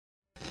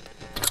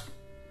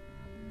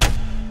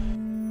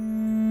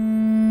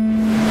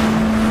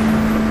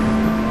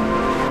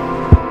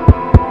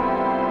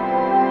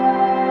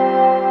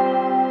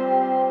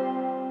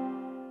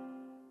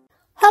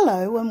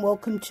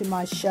welcome to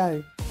my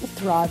show, The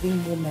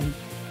Thriving Woman.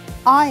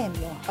 I am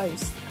your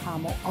host,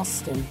 Carmel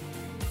Austin,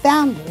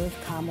 founder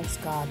of Carmel's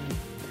Garden.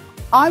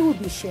 I will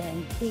be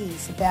sharing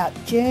keys about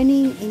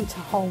journeying into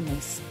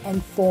wholeness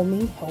and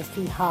forming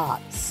healthy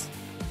hearts.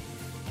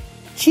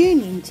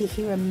 Tune in to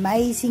hear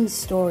amazing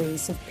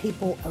stories of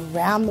people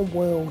around the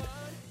world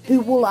who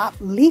will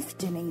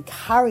uplift and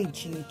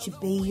encourage you to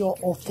be your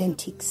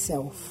authentic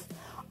self.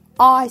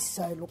 I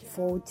so look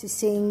forward to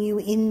seeing you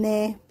in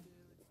there.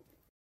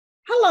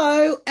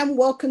 Hello and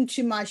welcome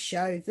to my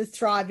show, The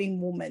Thriving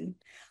Woman.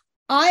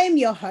 I am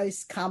your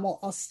host, Carmel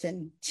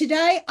Austin.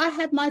 Today I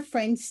have my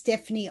friend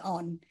Stephanie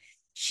on.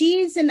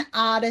 She is an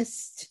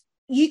artist.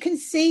 You can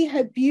see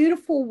her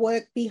beautiful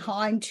work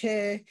behind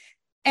her.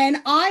 And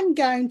I'm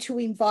going to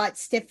invite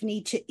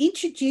Stephanie to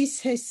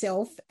introduce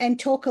herself and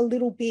talk a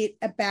little bit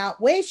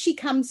about where she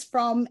comes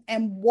from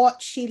and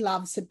what she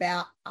loves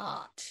about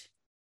art.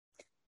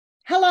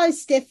 Hello,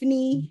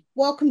 Stephanie.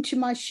 Welcome to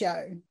my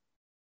show.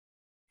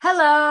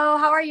 Hello.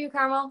 How are you,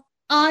 Carmel?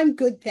 I'm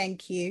good,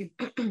 thank you.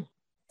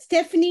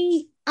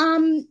 Stephanie,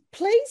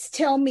 please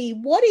tell me,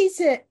 what is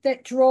it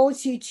that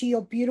draws you to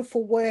your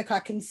beautiful work? I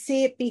can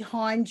see it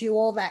behind you,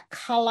 all that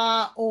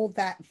color, all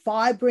that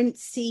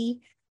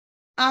vibrancy.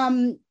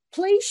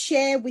 Please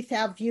share with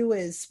our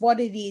viewers what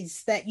it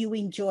is that you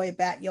enjoy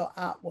about your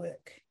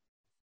artwork.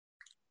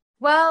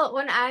 Well,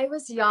 when I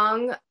was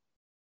young,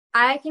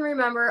 I can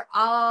remember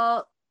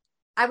I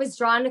was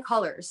drawn to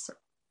colors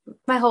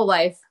my whole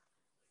life.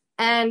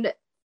 And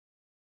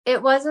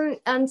it wasn't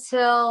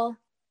until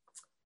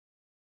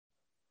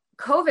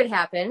COVID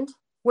happened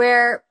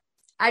where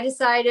I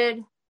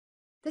decided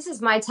this is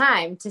my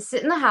time to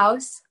sit in the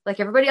house like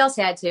everybody else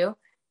had to,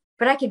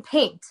 but I could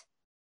paint.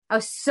 I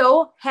was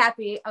so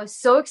happy. I was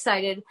so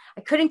excited.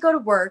 I couldn't go to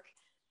work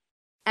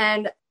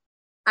and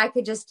I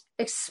could just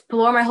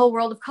explore my whole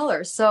world of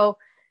colors. So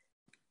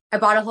I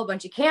bought a whole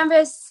bunch of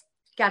canvas,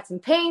 got some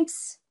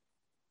paints,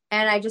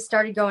 and I just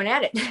started going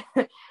at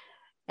it.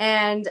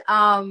 And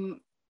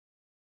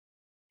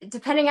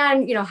depending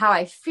on, how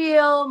I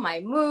feel,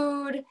 my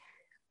mood,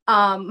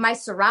 my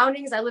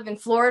surroundings, I live in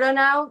Florida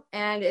now,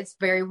 and it's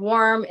very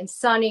warm and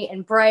sunny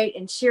and bright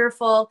and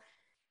cheerful.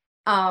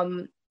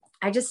 I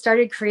just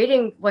started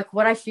creating like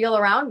what I feel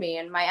around me,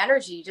 and my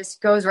energy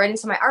just goes right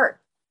into my art.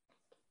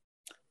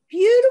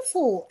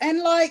 Beautiful.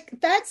 And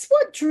that's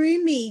what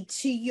drew me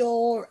to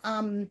your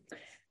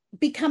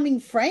becoming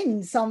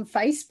friends on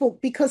Facebook,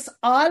 because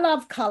I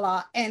love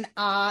color and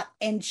art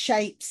and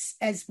shapes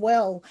as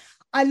well.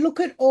 I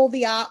look at all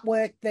the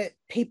artwork that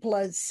people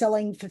are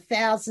selling for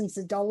thousands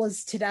of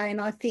dollars today,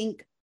 and I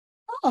think,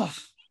 I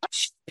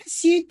should have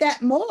pursued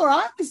that more.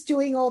 I was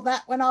doing all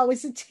that when I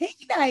was a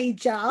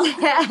teenager.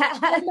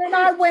 And then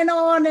I went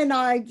on and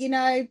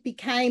I,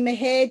 became a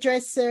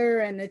hairdresser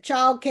and a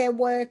childcare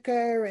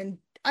worker, and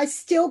I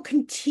still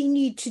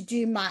continue to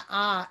do my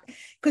art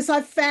because I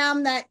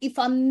found that if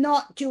I'm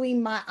not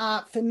doing my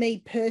art for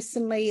me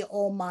personally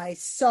or my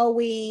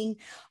sewing,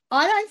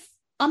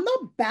 I'm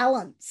not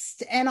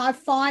balanced. And I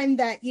find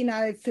that,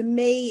 for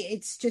me,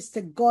 it's just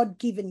a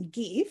God-given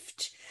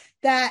gift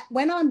that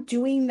when I'm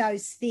doing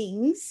those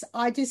things,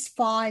 I just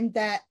find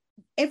that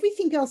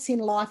everything else in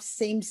life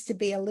seems to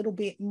be a little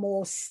bit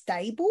more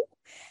stable.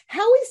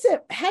 How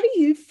do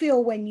you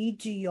feel when you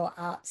do your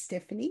art,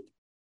 Stephanie?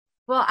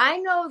 Well, I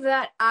know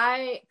that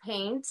I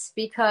paint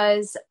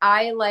because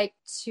I like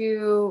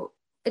to,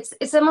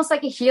 it's almost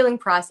like a healing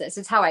process.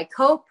 It's how I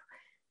cope.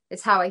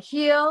 It's how I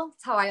heal.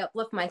 It's how I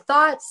uplift my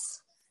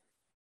thoughts.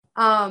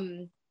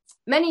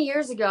 Many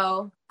years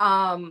ago,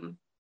 I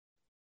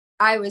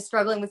was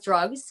struggling with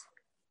drugs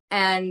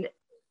and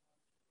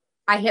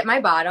I hit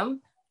my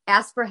bottom,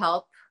 asked for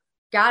help,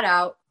 got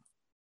out,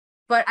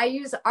 but I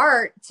use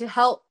art to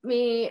help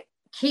me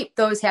keep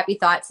those happy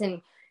thoughts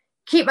and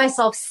keep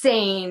myself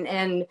sane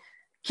and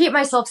keep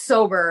myself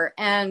sober.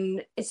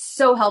 And it's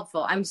so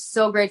helpful. I'm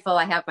so grateful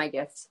I have my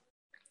gifts.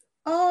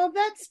 Oh,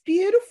 that's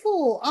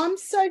beautiful. I'm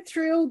so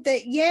thrilled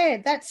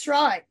that, that's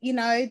right.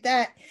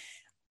 That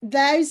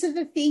those are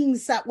the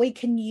things that we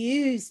can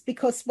use,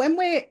 because when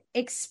we're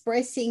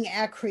expressing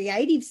our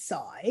creative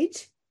side,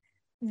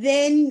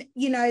 then,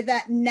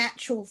 that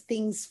natural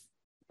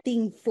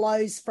thing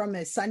flows from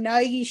us. I know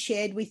you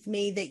shared with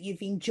me that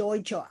you've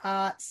enjoyed your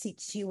art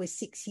since you were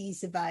 6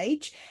 years of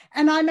age.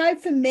 And I know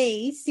for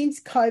me, since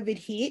COVID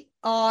hit,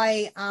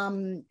 I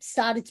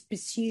started to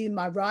pursue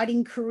my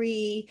writing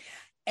career.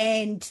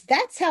 And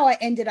that's how I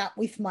ended up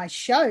with my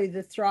show,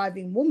 The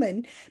Thriving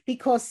Woman,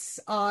 because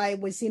I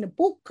was in a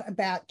book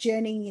about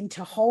journeying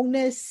into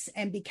wholeness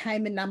and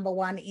became a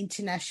 #1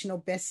 international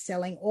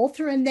best-selling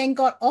author, and then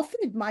got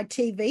offered my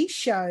TV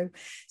show.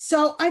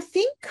 So I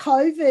think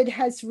COVID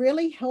has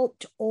really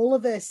helped all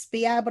of us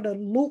be able to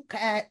look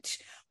at,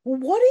 well,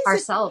 what is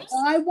ourselves. It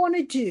that I want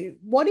to do?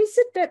 What is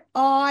it that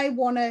I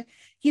want to,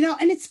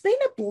 and it's been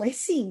a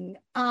blessing.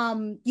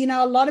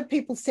 A lot of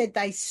people said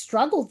they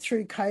struggled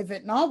through COVID,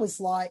 and I was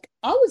like,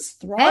 I was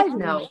thriving. Heck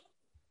no.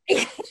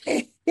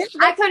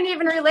 I couldn't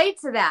even relate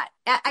to that.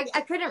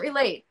 I couldn't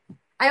relate.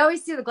 I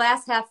always see the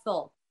glass half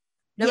full,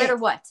 no matter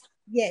what.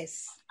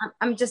 Yes.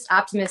 I'm just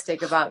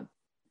optimistic about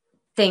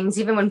things,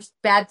 even when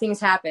bad things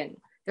happen.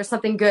 There's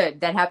something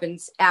good that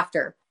happens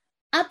after.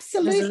 There's a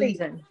Absolutely.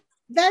 reason.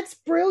 That's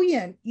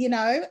brilliant, you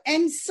know.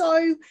 And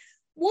so,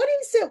 what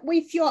is it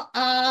with your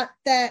art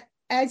that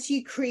as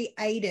you create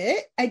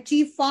it, do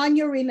you find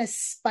you're in a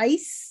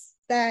space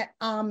that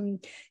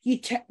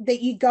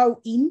that you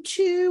go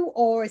into,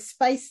 or a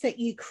space that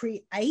you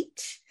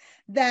create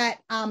that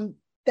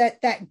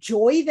that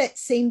joy that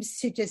seems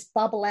to just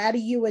bubble out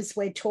of you as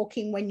we're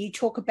talking when you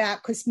talk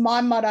about, because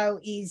my motto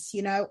is,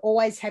 you know,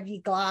 always have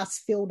your glass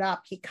filled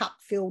up, your cup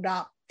filled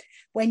up.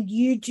 When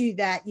you do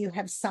that, you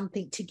have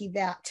something to give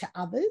out to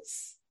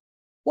others.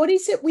 What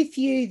is it with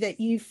you that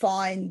you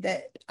find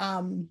that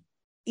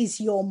is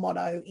your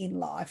motto in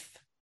life?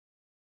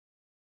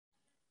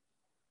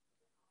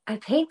 I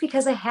paint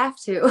because I have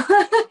to.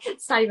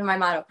 It's not even my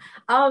motto.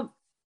 I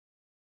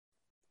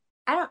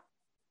don't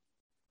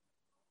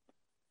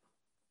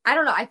I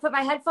don't know. I put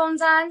my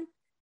headphones on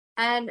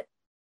and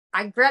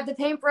I grab the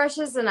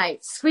paintbrushes and I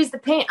squeeze the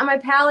paint on my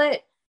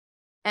palette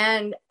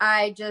and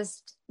I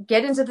just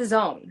get into the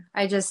zone.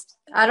 I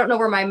don't know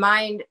where my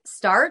mind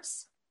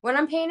starts when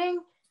I'm painting,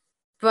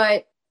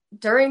 but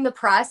during the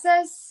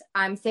process,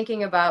 I'm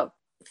thinking about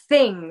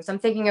things. I'm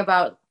thinking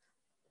about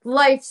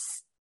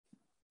life's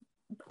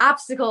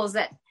obstacles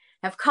that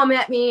have come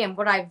at me and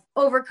what I've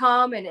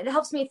overcome. And it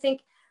helps me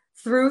think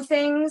through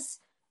things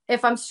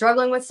if I'm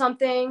struggling with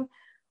something,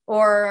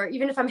 or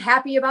even if I'm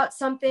happy about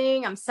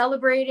something, I'm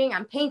celebrating,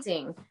 I'm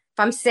painting. If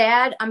I'm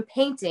sad, I'm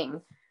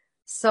painting.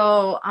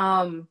 So,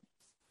 and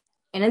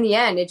in the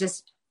end,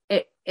 it's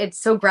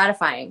so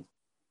gratifying.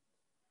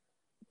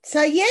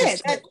 So yeah,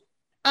 Just that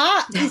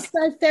art is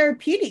so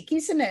therapeutic,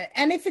 isn't it?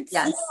 And if it's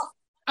not yes,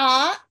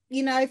 art,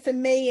 you know, for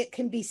me, it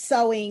can be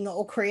sewing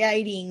or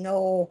creating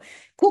or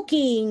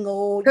cooking,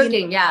 or, you know,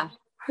 cooking. Yeah,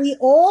 we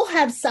all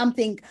have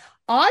something.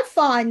 I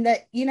find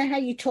that, you know, how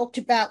you talked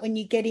about when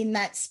you get in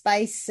that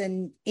space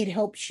and it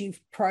helps you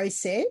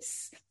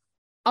process.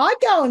 I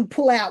go and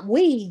pull out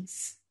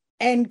weeds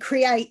and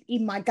create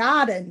in my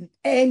garden.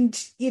 And,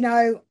 you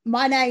know,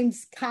 my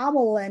name's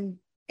Carmel and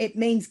it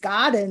means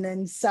garden.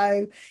 And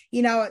so,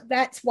 you know,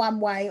 that's one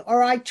way.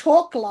 Or I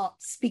talk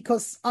lots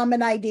because I'm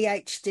an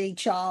ADHD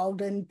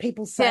child, and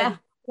people say, yeah,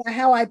 you know,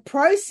 how I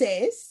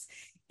process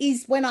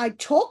is when I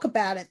talk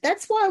about it.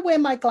 That's why I wear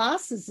my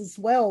glasses as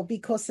well,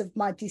 because of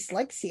my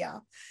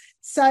dyslexia.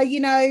 So, you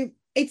know,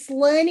 it's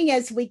learning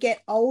as we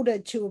get older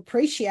to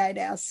appreciate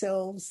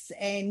ourselves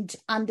and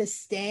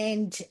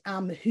understand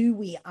who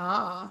we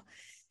are.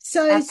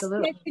 So,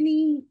 absolutely.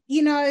 Stephanie,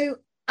 you know,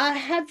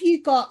 have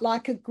you got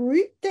like a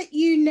group that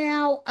you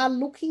now are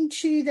looking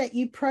to that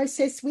you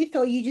process with,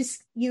 or you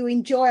just you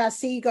enjoy? I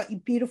see you got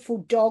your beautiful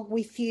dog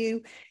with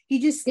you. You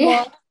just Yeah.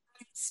 like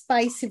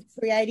space of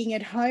creating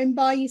at home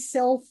by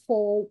yourself,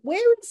 or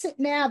where is it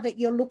now that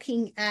you're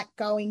looking at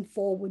going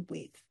forward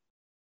with?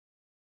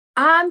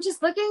 I'm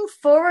just looking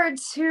forward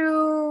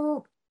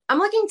to I'm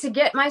looking to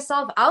get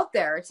myself out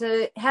there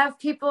to have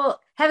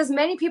as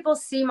many people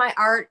see my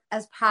art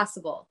as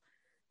possible.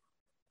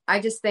 I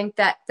just think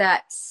that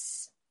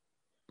that's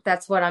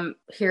what I'm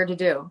here to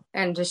do,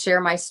 and to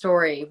share my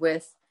story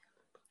with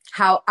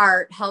how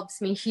art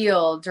helps me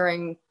heal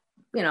during,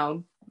 you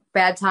know,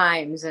 bad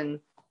times, and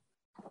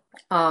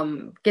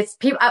gets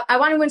people I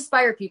want to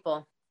inspire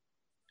people.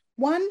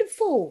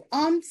 Wonderful.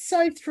 I'm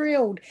so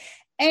thrilled.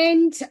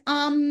 And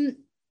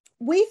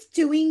with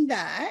doing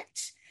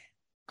that,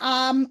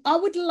 I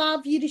would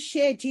love you to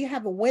share. Do you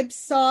have a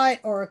website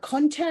or a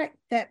contact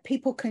that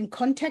people can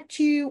contact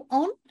you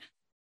on?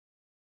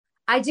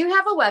 I do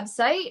have a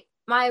website.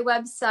 My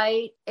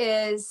website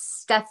is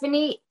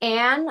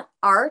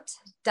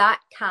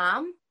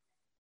stephanieannart.com.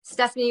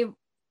 Stephanie,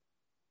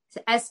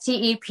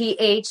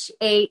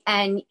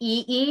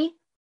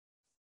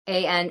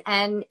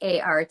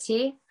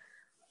 StephanieAnnart.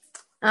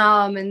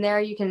 And there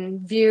you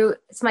can view,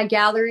 it's my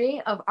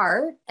gallery of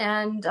art,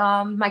 and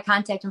my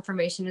contact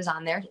information is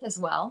on there as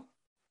well.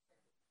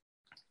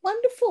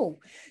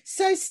 Wonderful.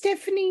 So,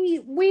 Stephanie,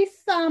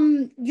 with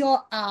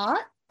your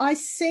art, I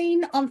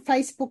seen on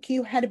Facebook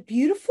you had a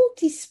beautiful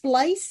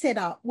display set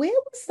up. Where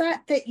was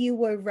that you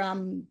were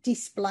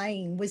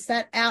displaying? Was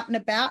that out and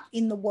about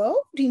in the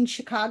world in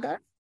Chicago?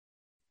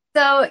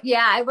 So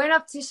yeah, I went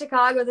up to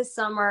Chicago this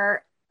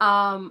summer.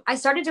 I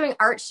started doing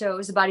art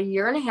shows about a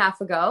year and a half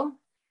ago.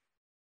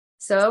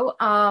 So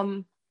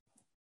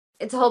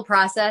it's a whole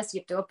process.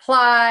 You have to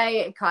apply.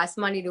 It costs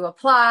money to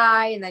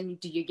apply, and then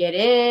do you get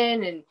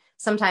in? And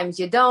sometimes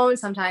you don't.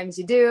 Sometimes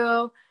you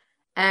do.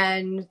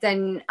 And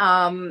then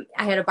I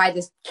had to buy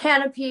this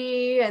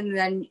canopy, and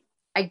then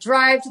I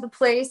drive to the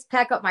place,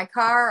 pack up my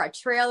car, a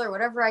trailer,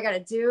 whatever I got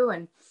to do,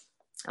 and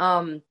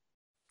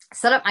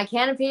set up my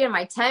canopy and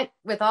my tent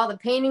with all the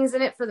paintings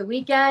in it for the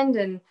weekend,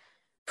 and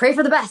pray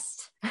for the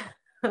best.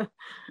 Oh,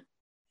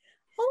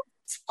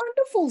 it's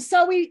wonderful.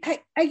 So,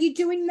 are you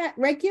doing that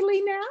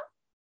regularly now?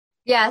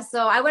 Yeah,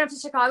 so I went up to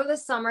Chicago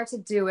this summer to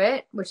do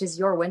it, which is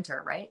your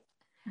winter, right?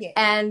 Yeah.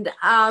 And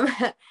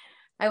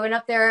I went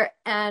up there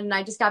and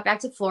I just got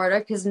back to Florida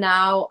because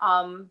now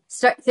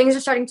things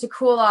are starting to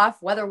cool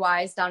off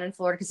weather-wise down in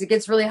Florida because it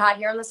gets really hot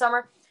here in the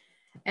summer.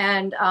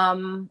 And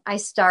I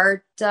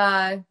start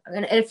in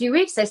a few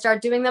weeks, I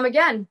start doing them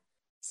again.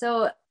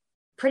 So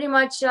pretty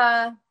much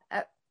all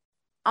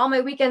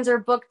my weekends are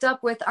booked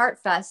up with art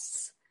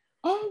fests.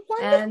 Oh,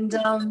 And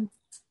wonderful.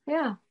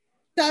 yeah.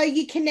 So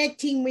you're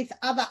connecting with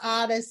other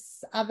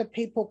artists, other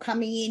people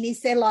coming in.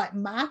 Is there like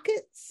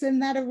markets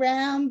and that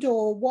around,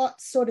 or what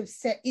sort of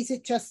set? Is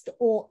it just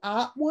all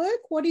artwork?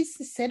 What is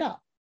the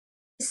setup?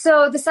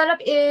 So the setup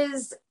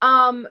is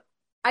I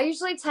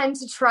usually tend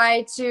to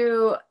try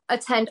to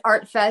attend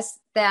art fests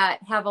that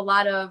have a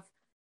lot of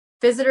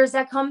visitors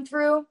that come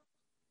through.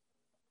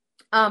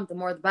 The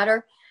more the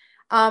better.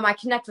 I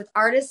connect with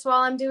artists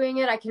while I'm doing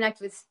it. I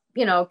connect with,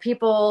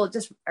 people,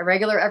 just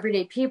regular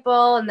everyday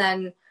people. And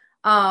then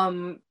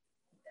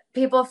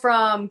people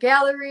from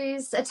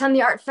galleries attend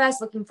the art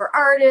fest looking for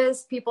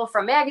artists. People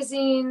from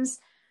magazines,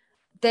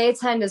 they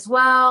attend as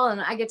well. And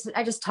I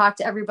just talk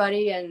to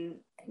everybody and,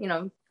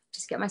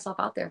 just get myself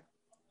out there.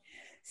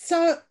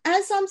 So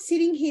as I'm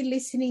sitting here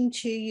listening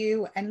to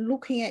you and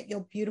looking at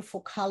your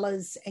beautiful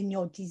colors and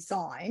your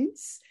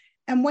designs,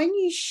 and when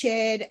you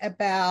shared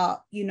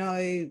about,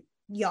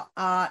 your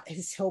art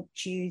has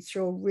helped you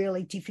through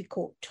really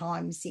difficult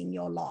times in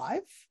your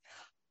life,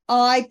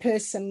 I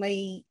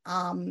personally,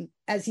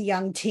 as a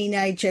young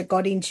teenager,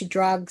 got into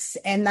drugs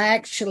and they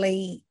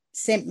actually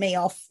sent me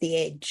off the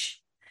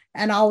edge.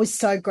 And I was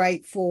so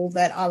grateful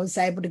that I was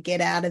able to get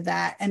out of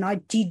that. And I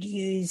did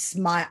use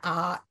my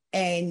art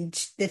and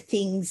the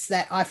things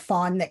that I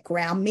find that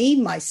ground me,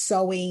 my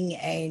sewing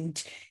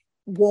and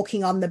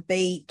walking on the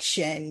beach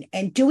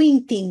and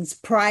doing things,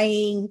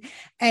 praying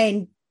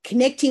and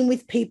connecting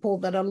with people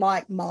that are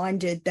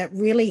like-minded, that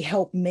really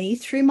helped me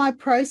through my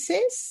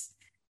process.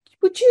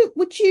 Would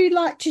you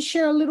like to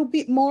share a little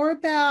bit more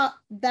about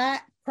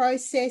that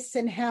process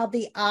and how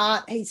the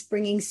art is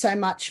bringing so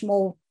much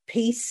more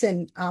peace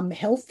and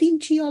health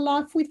into your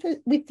life with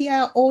the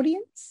our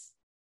audience?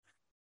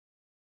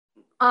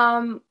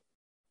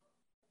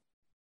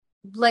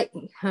 Like,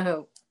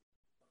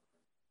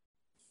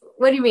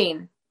 what do you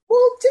mean?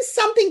 Well, just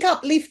something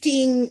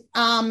uplifting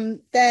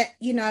that,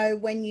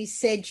 when you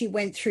said you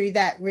went through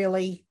that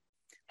really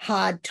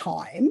hard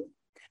time,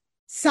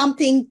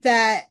 something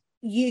that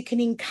you can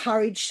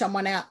encourage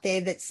someone out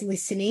there that's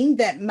listening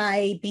that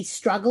may be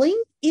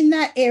struggling in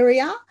that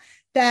area,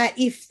 that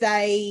if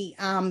they,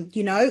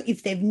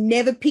 if they've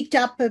never picked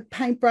up a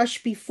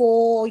paintbrush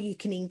before, you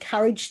can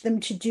encourage them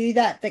to do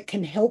that, that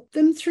can help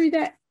them through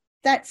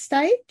that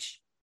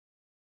stage.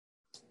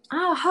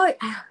 Oh,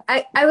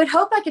 I would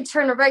hope I could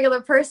turn a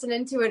regular person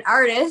into an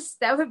artist.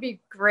 That would be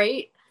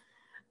great.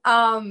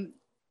 You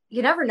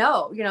never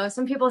know.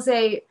 Some people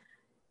say,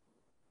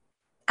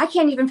 I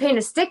can't even paint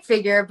a stick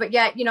figure, but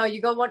yet,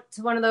 you go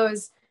to one of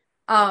those,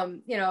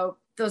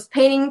 those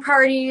painting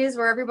parties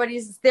where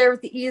everybody's there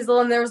with the easel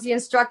and there's the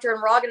instructor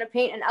and we're all going to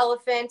paint an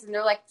elephant. And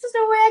they're like, there's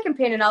no way I can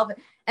paint an elephant.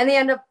 And they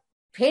end up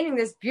painting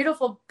this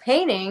beautiful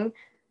painting.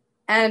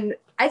 And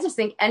I just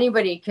think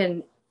anybody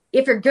can,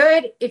 if you're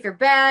good, if you're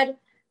bad,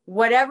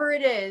 whatever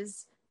it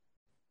is,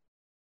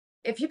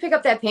 if you pick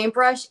up that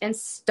paintbrush and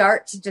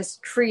start to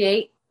just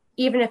create,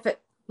 even if it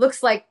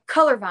looks like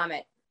color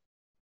vomit,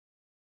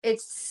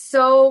 it's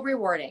so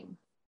rewarding.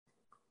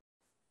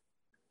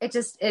 It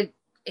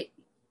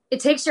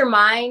takes your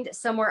mind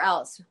somewhere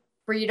else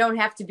where you don't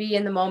have to be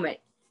in the moment.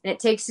 And it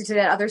takes you to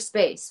that other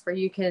space where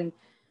you can,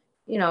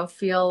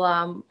 feel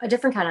a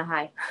different kind of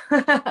high.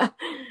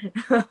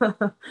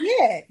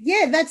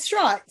 Yeah, that's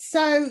right.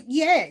 So,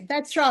 yeah,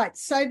 that's right.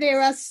 So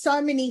there are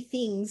so many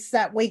things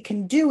that we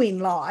can do in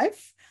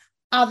life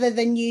other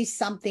than use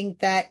something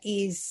that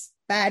is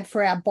bad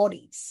for our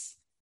bodies,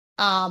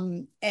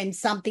 and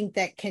something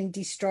that can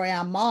destroy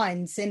our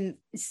minds. And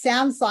it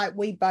sounds like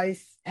we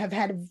both have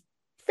had a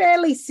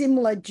fairly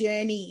similar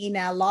journey in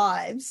our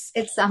lives.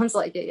 It sounds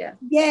like it, yeah.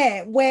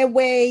 Yeah, where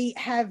we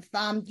have,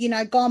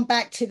 gone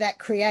back to that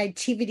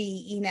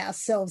creativity in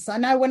ourselves. I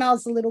know when I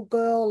was a little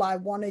girl, I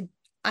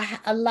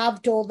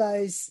loved all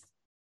those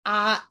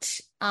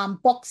art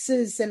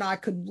boxes, and I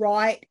could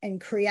write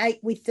and create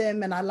with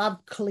them, and I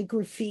loved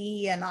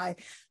calligraphy and I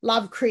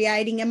loved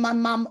creating, and my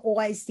mum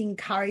always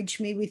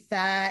encouraged me with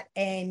that,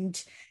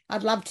 and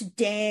I'd love to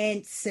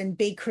dance and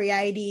be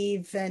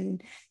creative,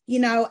 and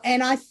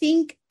and I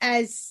think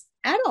as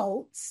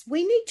adults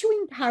we need to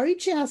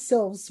encourage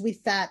ourselves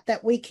with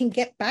that we can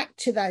get back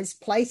to those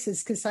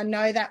places, because I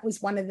know that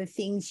was one of the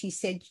things you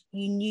said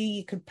you knew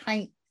you could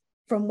paint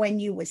from when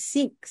you were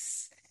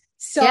 6.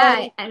 So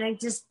yeah, and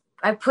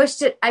I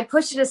pushed it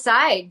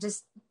aside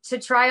just to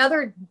try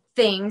other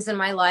things in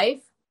my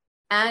life.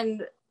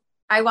 And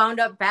I wound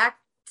up back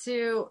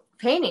to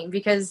painting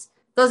because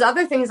those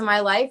other things in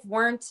my life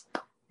weren't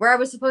where I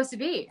was supposed to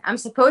be. I'm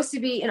supposed to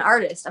be an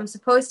artist. I'm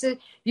supposed to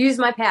use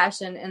my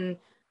passion, and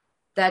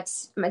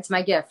it's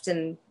my gift.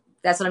 And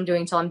that's what I'm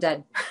doing till I'm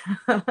dead.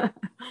 Oh,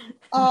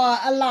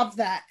 I love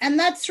that. And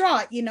that's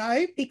right,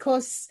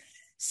 because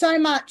so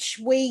much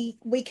we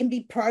can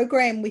be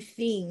programmed with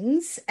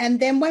things, and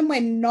then when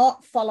we're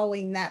not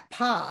following that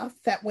path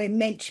that we're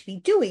meant to be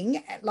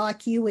doing,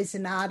 like you as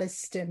an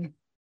artist and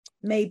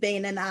me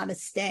being an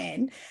artist,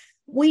 Stan,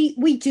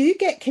 we do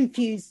get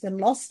confused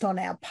and lost on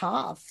our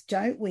path,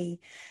 don't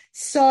we?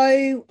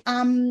 So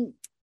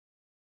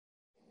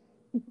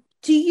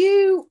do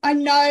you, I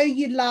know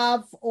you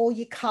love all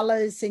your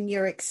colors and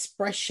your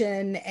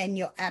expression and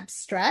your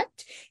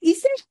abstract.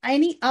 Is there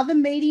any other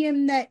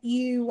medium that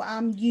you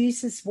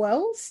use as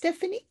well,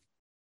 Stephanie?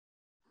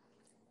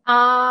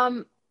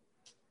 Um,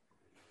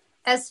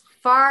 as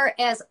far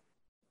as,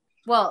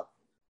 well,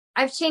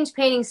 I've changed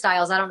painting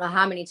styles. I don't know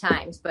how many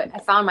times, but I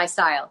found my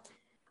style.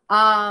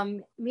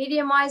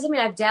 Medium wise, I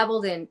mean, I've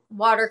dabbled in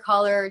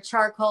watercolor,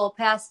 charcoal,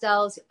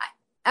 pastels,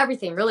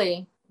 everything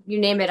really. You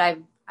name it,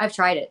 I've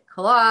tried it.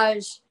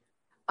 Collage,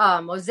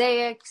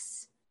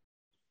 mosaics.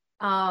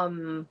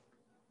 Am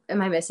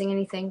I missing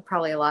anything?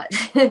 Probably a lot.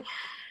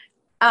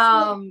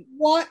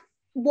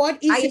 What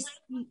is it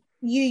I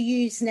you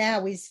use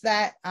now? Is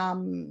that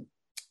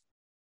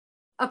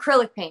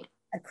acrylic paint.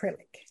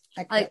 acrylic?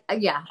 Like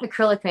yeah,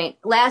 acrylic paint.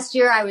 Last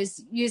year I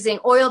was using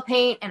oil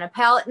paint and a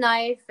palette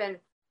knife, and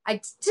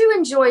I do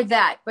enjoy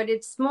that, but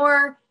it's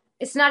not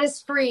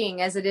as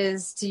freeing as it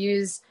is to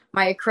use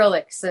my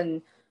acrylics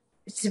and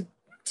to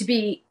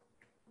be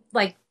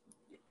like,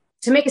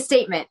 to make a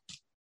statement.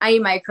 I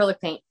need my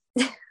acrylic paint.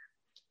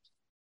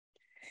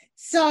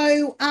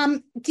 So,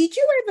 did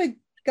you ever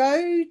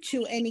go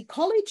to any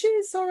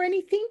colleges or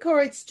anything,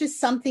 or it's just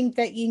something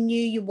that you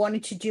knew you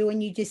wanted to do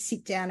and you just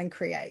sit down and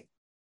create?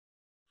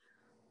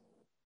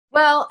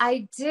 Well,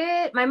 I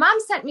did. My mom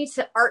sent me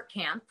to art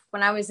camp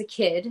when I was a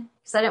kid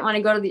because I didn't want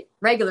to go to the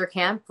regular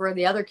camp where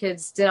the other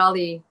kids did all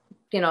the,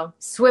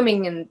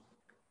 swimming and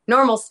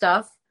normal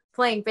stuff,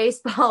 playing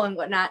baseball and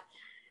whatnot.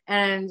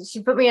 And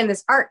she put me in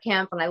this art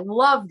camp and I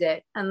loved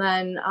it. And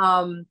then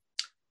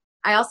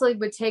I also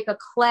would take a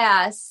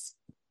class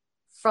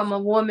from a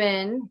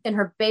woman in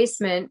her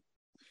basement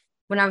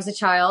when I was a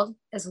child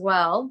as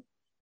well.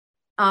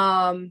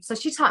 So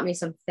she taught me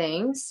some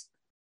things.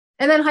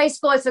 And then high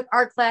school, I took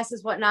art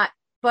classes, whatnot.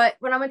 But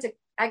when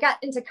I got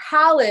into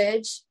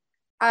college,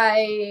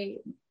 what's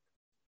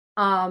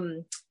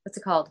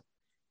it called?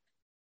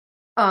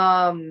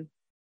 I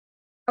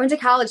went to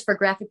college for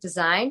graphic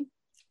design.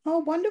 Oh,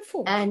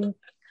 wonderful.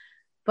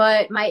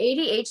 But my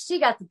ADHD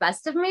got the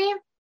best of me.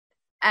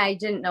 I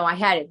didn't know I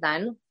had it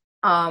then.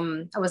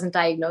 I wasn't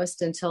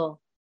diagnosed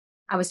until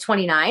I was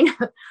 29.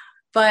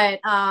 But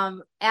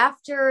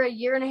after a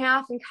year and a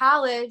half in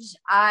college,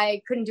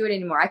 I couldn't do it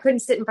anymore. I couldn't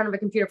sit in front of a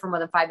computer for more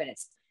than 5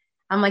 minutes.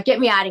 I'm like, get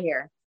me out of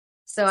here.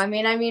 So,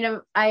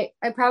 I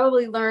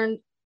probably learned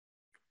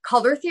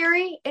color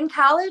theory in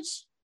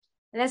college,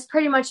 and that's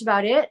pretty much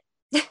about it.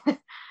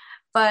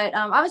 But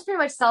I was pretty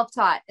much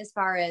self-taught as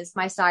far as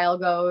my style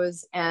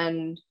goes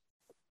and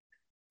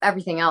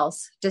everything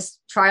else, just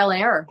trial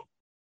and error.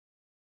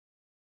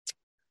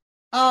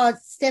 Oh,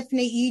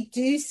 Stephanie, you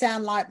do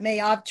sound like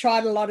me. I've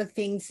tried a lot of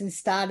things and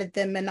started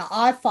them, and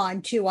I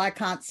find too, I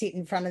can't sit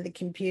in front of the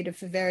computer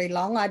for very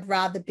long. I'd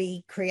rather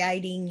be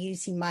creating,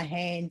 using my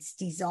hands,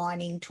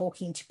 designing,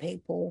 talking to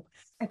people.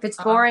 If it's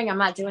boring, I'm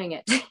not doing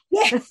it.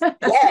 Yeah,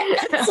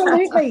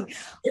 absolutely.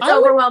 It's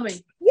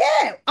overwhelming.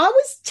 I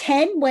was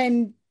 10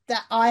 when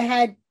I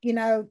had,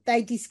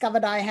 they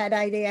discovered I had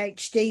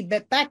ADHD,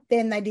 but back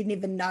then they didn't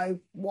even know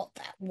what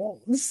that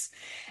was.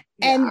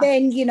 Yeah. And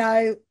then,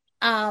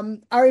 I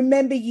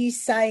remember you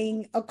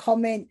saying a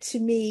comment to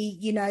me,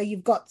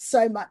 you've got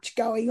so much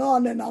going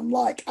on. And I'm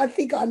like, I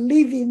think I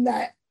live in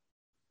that,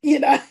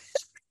 even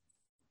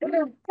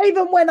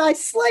when I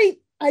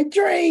sleep, I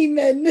dream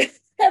and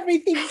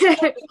everything's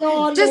going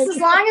on. Just as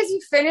long as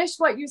you finish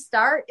what you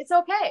start, it's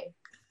okay.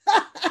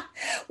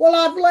 Well,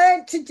 I've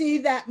learned to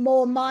do that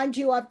more. Mind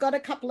you, I've got a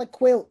couple of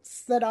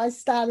quilts that I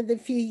started a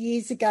few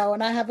years ago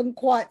and I haven't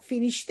quite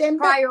finished them.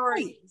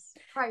 Priorities.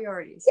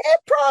 Yeah,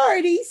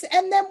 priorities.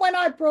 And then when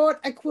I brought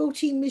a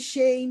quilting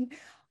machine,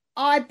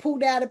 I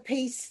pulled out a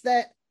piece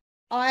that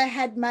I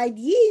had made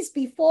years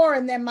before,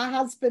 and then my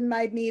husband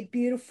made me a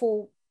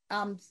beautiful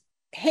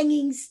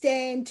hanging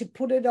stand to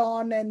put it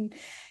on.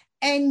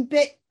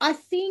 But I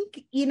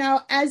think,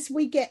 as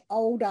we get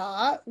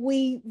older,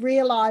 we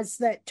realize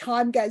that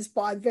time goes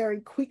by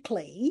very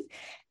quickly.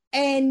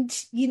 And,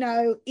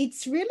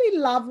 it's really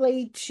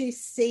lovely to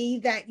see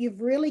that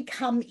you've really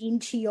come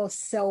into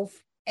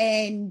yourself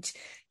and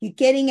you're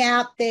getting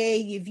out there.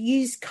 You've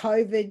used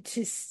COVID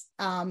to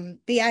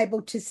be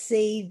able to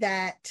see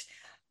that,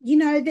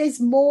 there's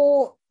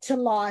more to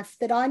life,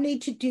 that I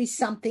need to do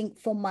something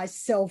for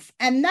myself.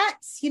 And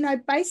that's,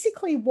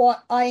 basically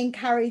what I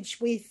encourage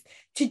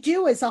to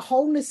do as a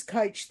wholeness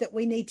coach, that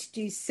we need to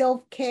do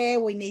self-care.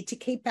 We need to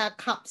keep our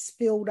cups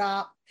filled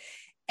up.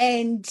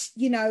 And,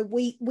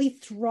 we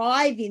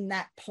thrive in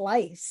that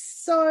place.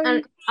 So,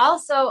 and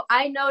also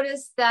I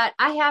noticed that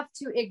I have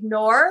to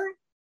ignore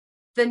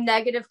the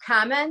negative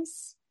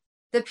comments,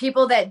 the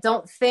people that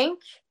don't think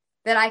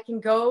that I can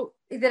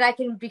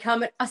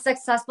become a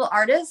successful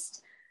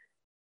artist.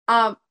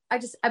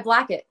 I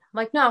block it. I'm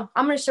like, no,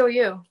 I'm going to show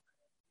you.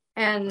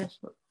 And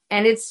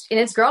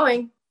it's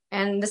growing,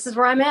 and this is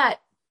where I'm at,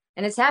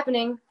 and it's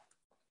happening.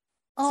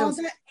 Oh,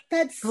 So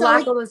that's so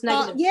block all those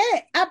negative.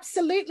 yeah,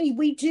 absolutely.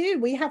 We do.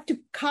 We have to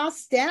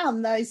cast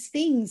down those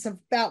things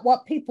about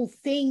what people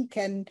think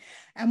and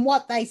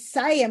what they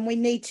say, and we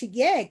need to,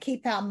 yeah,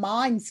 keep our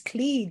minds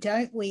clear,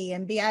 don't we?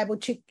 And be able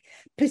to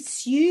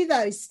pursue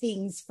those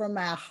things from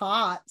our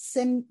hearts.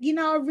 And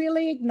I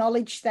really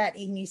acknowledge that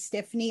in you,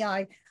 Stephanie.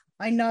 I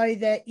know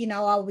that,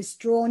 I was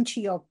drawn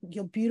to your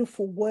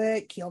beautiful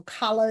work, your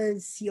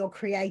colors, your Thank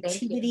you.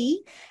 creativity.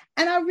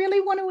 And I really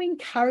want to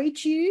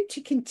encourage you to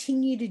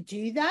continue to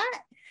do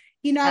that.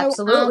 You know,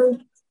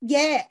 Absolutely.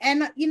 yeah,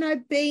 and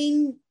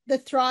being the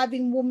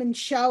Thriving Woman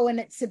show, and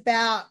it's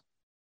about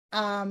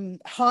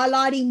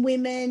highlighting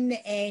women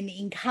and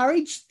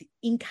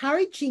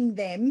encouraging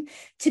them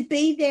to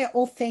be their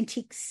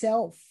authentic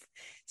self.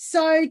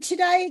 So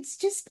today it's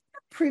just a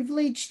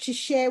privilege to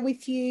share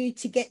with you,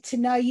 to get to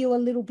know you a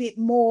little bit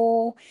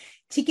more,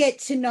 to get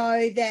to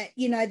know that,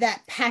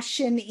 that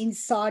passion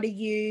inside of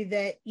you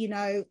that,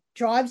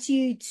 drives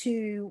you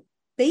to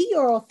be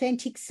your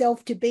authentic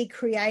self, to be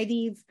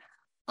creative.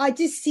 I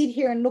just sit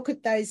here and look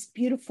at those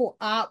beautiful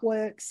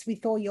artworks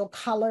with all your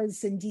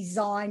colors and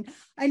design.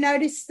 I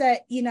noticed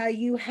that,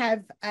 you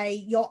have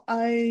your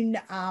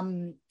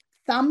own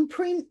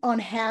thumbprint on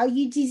how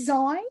you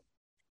design.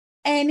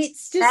 And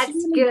it's just That's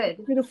really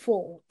good.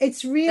 beautiful.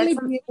 It's really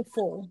That's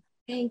beautiful.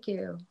 Thank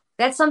you.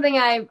 That's something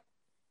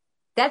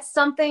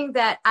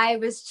that I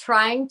was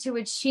trying to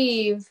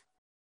achieve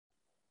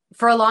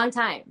for a long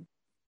time,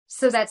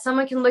 so that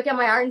someone can look at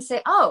my art and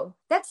say, "Oh,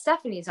 that's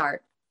Stephanie's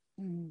art."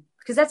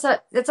 Because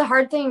that's a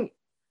hard thing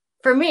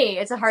for me.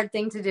 It's a hard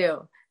thing to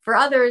do for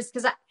others,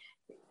 because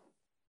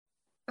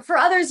for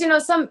others,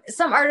 some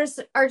artists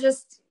are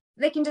just,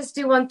 they can just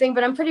do one thing,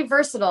 but I'm pretty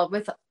versatile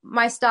with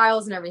my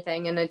styles and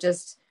everything, and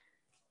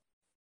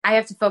I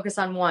have to focus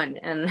on one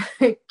and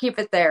keep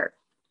it there.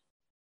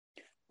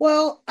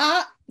 Well,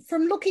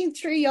 from looking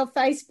through your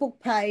Facebook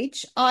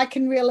page, I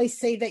can really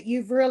see that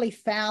you've really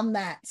found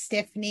that,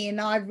 Stephanie, and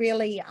I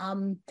really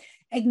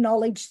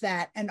acknowledge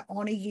that and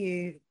honor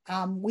you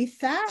with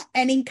that,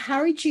 and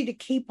encourage you to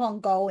keep on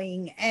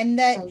going. And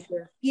that,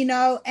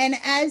 and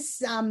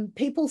as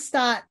people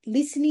start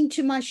listening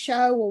to my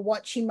show or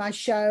watching my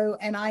show,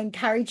 and I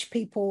encourage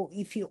people,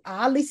 if you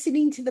are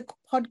listening to the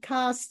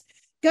podcast,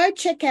 go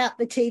check out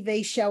the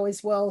TV show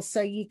as well,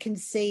 so you can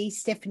see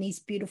Stephanie's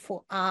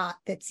beautiful art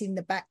that's in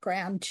the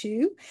background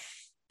too.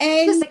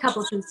 And just a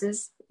couple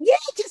pieces. Yeah,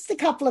 just a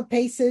couple of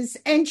pieces.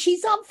 And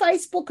she's on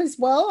Facebook as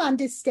well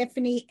under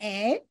Stephanie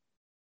Ann.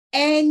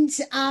 And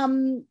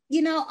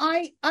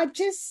I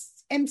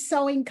just am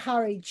so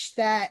encouraged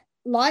that,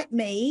 like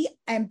me,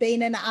 and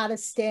being an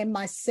artist stand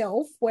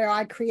myself, where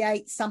I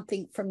create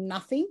something from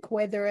nothing,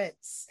 whether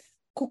it's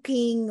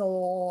cooking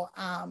or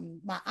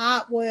my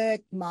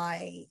artwork,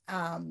 my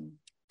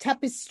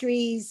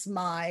tapestries,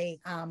 my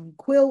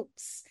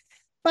quilts,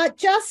 but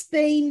just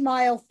being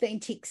my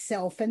authentic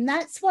self. And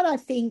that's what I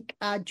think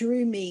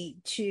drew me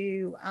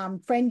to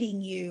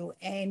friending you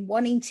and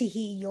wanting to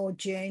hear your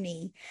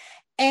journey.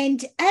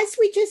 And as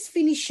we just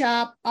finish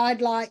up,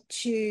 I'd like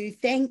to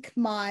thank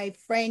my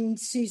friend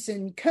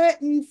Susan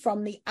Curtin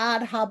from the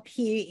Art Hub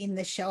here in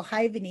the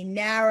Shellhaven in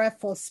Nowra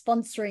for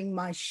sponsoring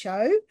my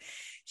show.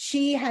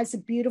 She has a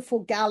beautiful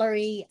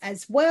gallery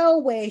as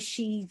well, where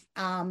she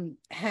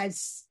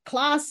has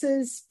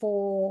classes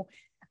for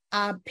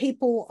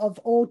people of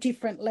all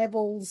different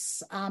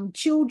levels,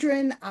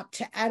 children up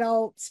to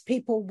adults,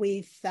 people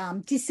with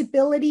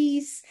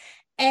disabilities.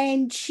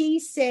 And she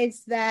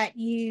says that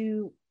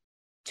you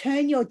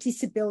turn your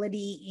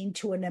disability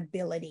into an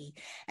ability.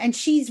 And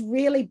she's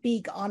really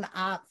big on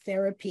art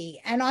therapy.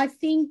 And I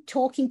think,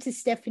 talking to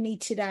Stephanie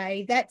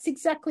today, that's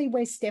exactly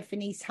where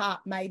Stephanie's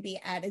heart may be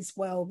at as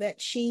well, that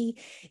she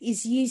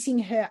is using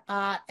her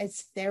art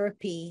as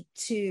therapy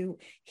to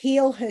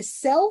heal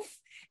herself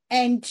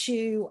and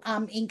to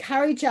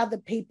encourage other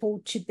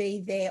people to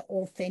be their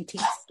authentic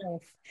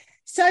self.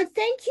 So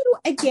thank you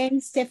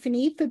again,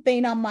 Stephanie, for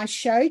being on my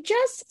show.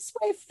 Just as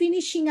we're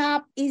finishing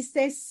up, is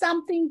there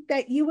something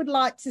that you would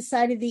like to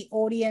say to the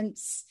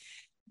audience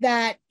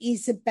that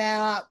is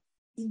about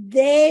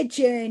their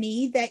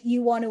journey that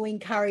you want to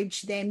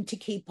encourage them to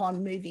keep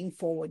on moving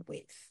forward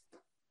with?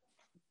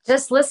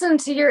 Just listen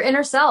to your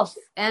inner self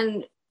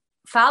and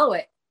follow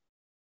it.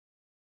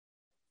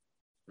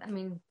 I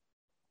mean,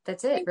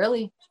 that's it,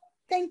 really.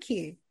 Thank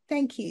you.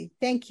 Thank you.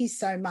 Thank you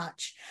so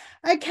much.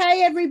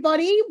 Okay,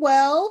 everybody.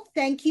 Well,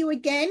 thank you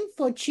again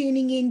for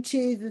tuning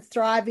into The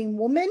Thriving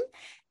Woman,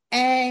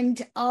 and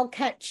I'll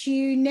catch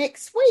you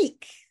next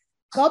week.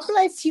 God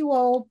bless you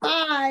all.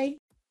 Bye.